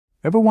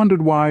Ever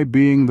wondered why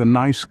being the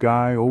nice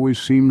guy always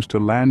seems to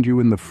land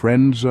you in the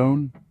friend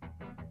zone?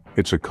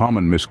 It's a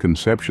common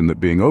misconception that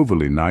being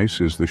overly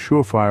nice is the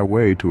surefire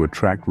way to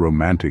attract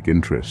romantic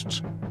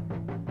interests.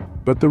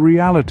 But the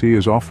reality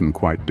is often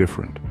quite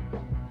different.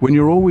 When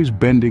you're always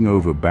bending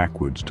over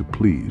backwards to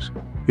please,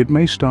 it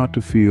may start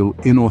to feel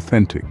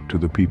inauthentic to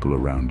the people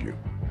around you.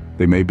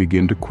 They may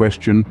begin to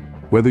question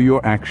whether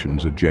your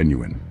actions are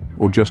genuine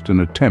or just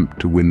an attempt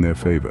to win their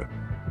favor.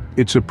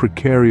 It's a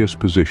precarious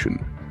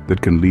position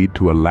that can lead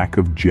to a lack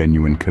of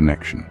genuine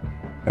connection,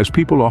 as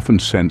people often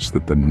sense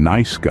that the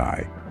nice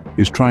guy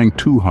is trying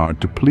too hard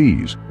to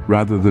please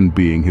rather than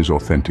being his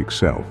authentic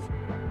self.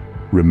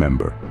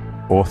 Remember,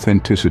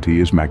 authenticity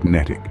is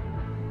magnetic.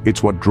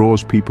 It's what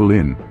draws people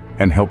in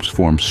and helps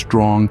form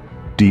strong,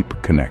 deep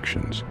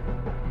connections.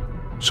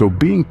 So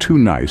being too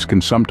nice can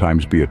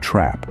sometimes be a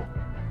trap,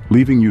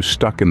 leaving you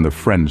stuck in the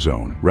friend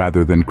zone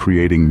rather than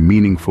creating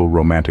meaningful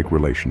romantic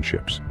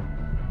relationships.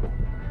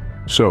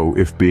 So,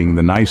 if being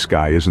the nice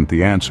guy isn't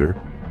the answer,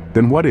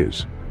 then what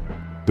is?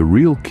 The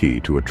real key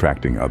to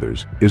attracting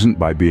others isn't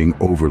by being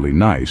overly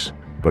nice,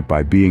 but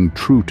by being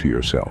true to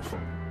yourself.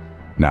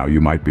 Now,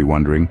 you might be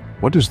wondering,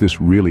 what does this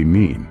really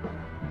mean?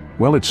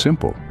 Well, it's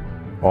simple.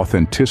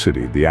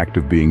 Authenticity, the act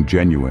of being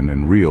genuine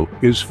and real,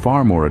 is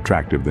far more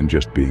attractive than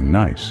just being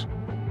nice.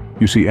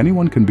 You see,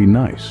 anyone can be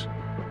nice.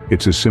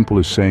 It's as simple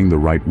as saying the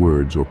right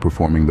words or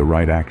performing the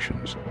right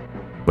actions.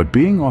 But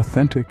being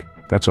authentic,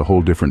 that's a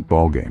whole different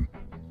ballgame.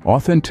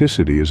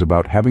 Authenticity is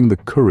about having the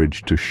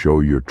courage to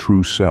show your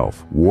true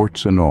self,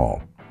 warts and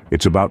all.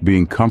 It's about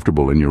being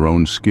comfortable in your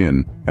own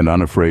skin and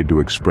unafraid to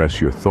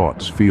express your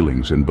thoughts,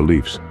 feelings, and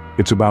beliefs.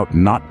 It's about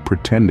not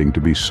pretending to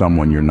be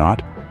someone you're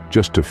not,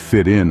 just to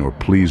fit in or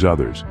please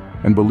others.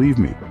 And believe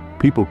me,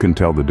 people can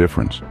tell the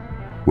difference.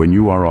 When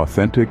you are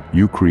authentic,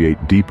 you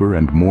create deeper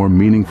and more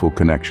meaningful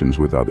connections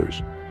with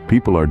others.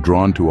 People are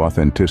drawn to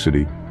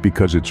authenticity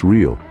because it's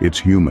real, it's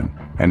human,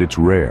 and it's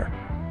rare.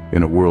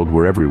 In a world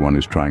where everyone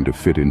is trying to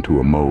fit into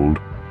a mold,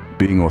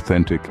 being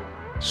authentic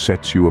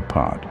sets you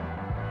apart.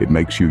 It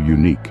makes you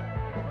unique.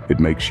 It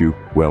makes you,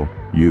 well,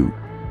 you.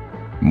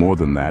 More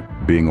than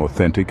that, being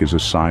authentic is a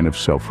sign of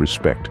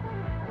self-respect.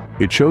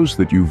 It shows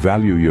that you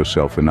value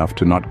yourself enough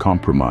to not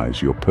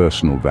compromise your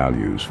personal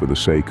values for the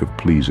sake of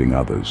pleasing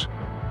others.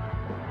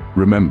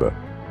 Remember,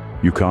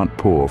 you can't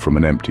pour from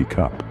an empty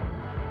cup.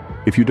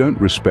 If you don't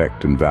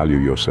respect and value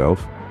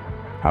yourself,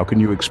 how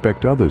can you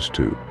expect others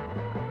to?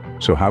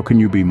 So how can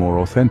you be more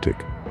authentic?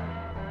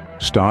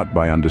 Start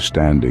by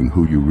understanding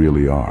who you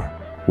really are.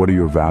 What are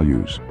your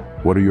values?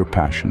 What are your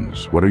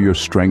passions? What are your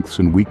strengths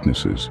and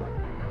weaknesses?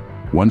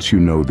 Once you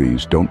know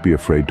these, don't be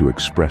afraid to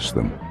express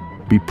them.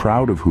 Be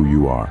proud of who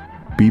you are.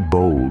 Be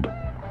bold.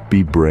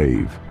 Be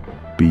brave.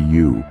 Be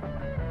you.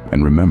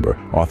 And remember,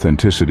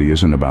 authenticity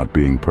isn't about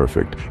being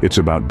perfect. It's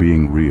about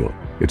being real.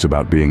 It's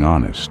about being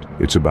honest.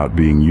 It's about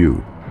being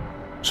you.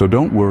 So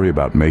don't worry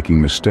about making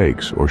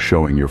mistakes or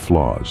showing your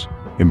flaws.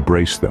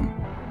 Embrace them.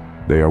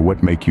 They are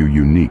what make you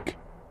unique.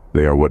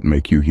 They are what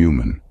make you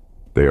human.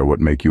 They are what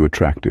make you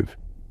attractive.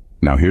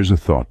 Now here's a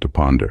thought to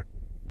ponder.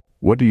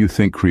 What do you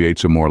think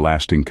creates a more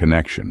lasting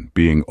connection,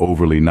 being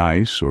overly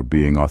nice or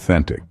being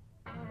authentic?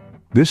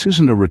 This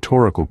isn't a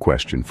rhetorical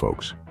question,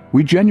 folks.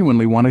 We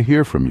genuinely want to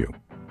hear from you.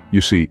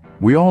 You see,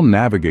 we all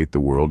navigate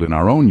the world in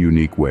our own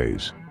unique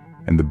ways.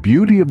 And the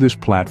beauty of this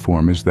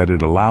platform is that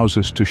it allows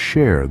us to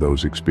share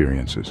those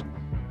experiences.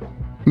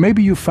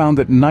 Maybe you've found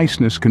that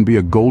niceness can be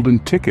a golden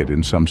ticket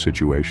in some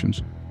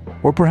situations.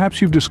 Or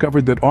perhaps you've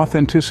discovered that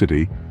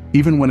authenticity,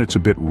 even when it's a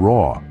bit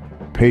raw,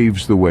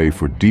 paves the way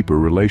for deeper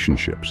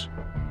relationships.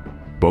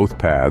 Both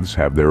paths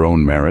have their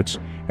own merits,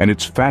 and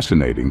it's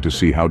fascinating to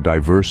see how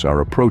diverse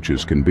our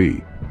approaches can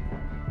be.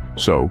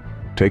 So,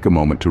 take a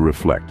moment to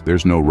reflect.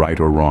 There's no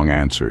right or wrong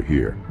answer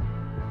here.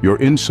 Your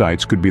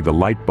insights could be the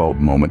light bulb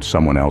moment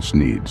someone else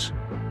needs.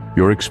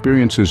 Your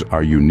experiences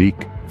are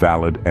unique,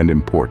 valid, and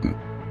important.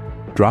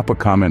 Drop a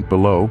comment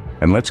below,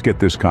 and let's get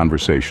this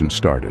conversation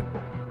started.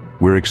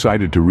 We're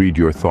excited to read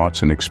your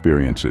thoughts and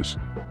experiences.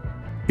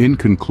 In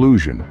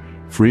conclusion,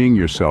 freeing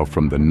yourself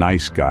from the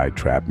nice guy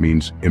trap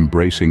means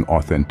embracing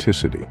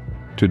authenticity.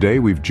 Today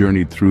we've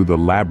journeyed through the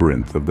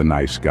labyrinth of the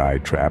nice guy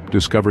trap,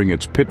 discovering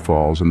its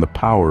pitfalls and the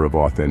power of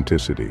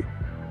authenticity.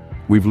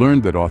 We've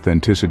learned that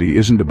authenticity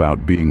isn't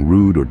about being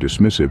rude or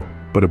dismissive,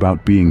 but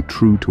about being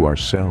true to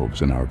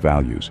ourselves and our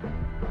values.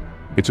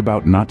 It's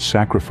about not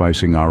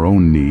sacrificing our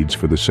own needs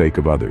for the sake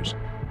of others,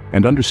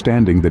 and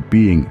understanding that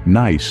being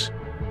nice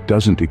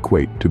doesn't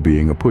equate to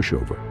being a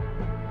pushover.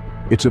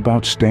 It's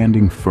about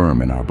standing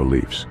firm in our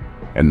beliefs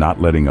and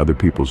not letting other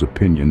people's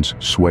opinions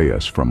sway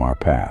us from our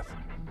path.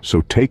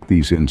 So take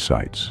these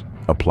insights,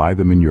 apply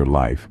them in your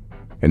life,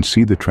 and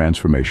see the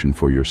transformation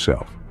for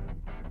yourself.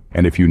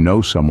 And if you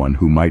know someone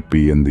who might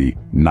be in the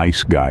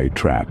nice guy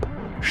trap,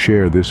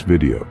 share this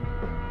video.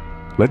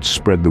 Let's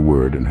spread the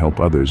word and help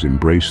others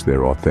embrace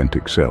their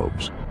authentic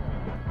selves.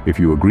 If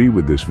you agree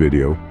with this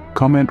video,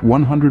 comment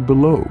 100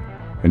 below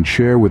and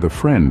share with a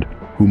friend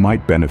who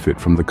might benefit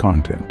from the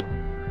content.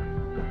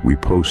 We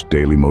post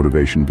daily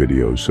motivation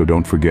videos, so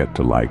don't forget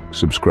to like,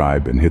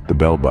 subscribe, and hit the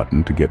bell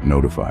button to get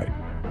notified.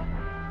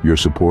 Your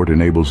support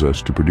enables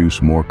us to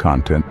produce more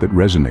content that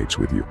resonates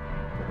with you.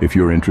 If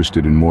you're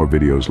interested in more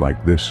videos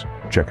like this,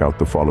 check out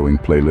the following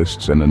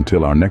playlists, and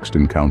until our next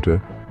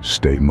encounter,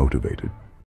 stay motivated.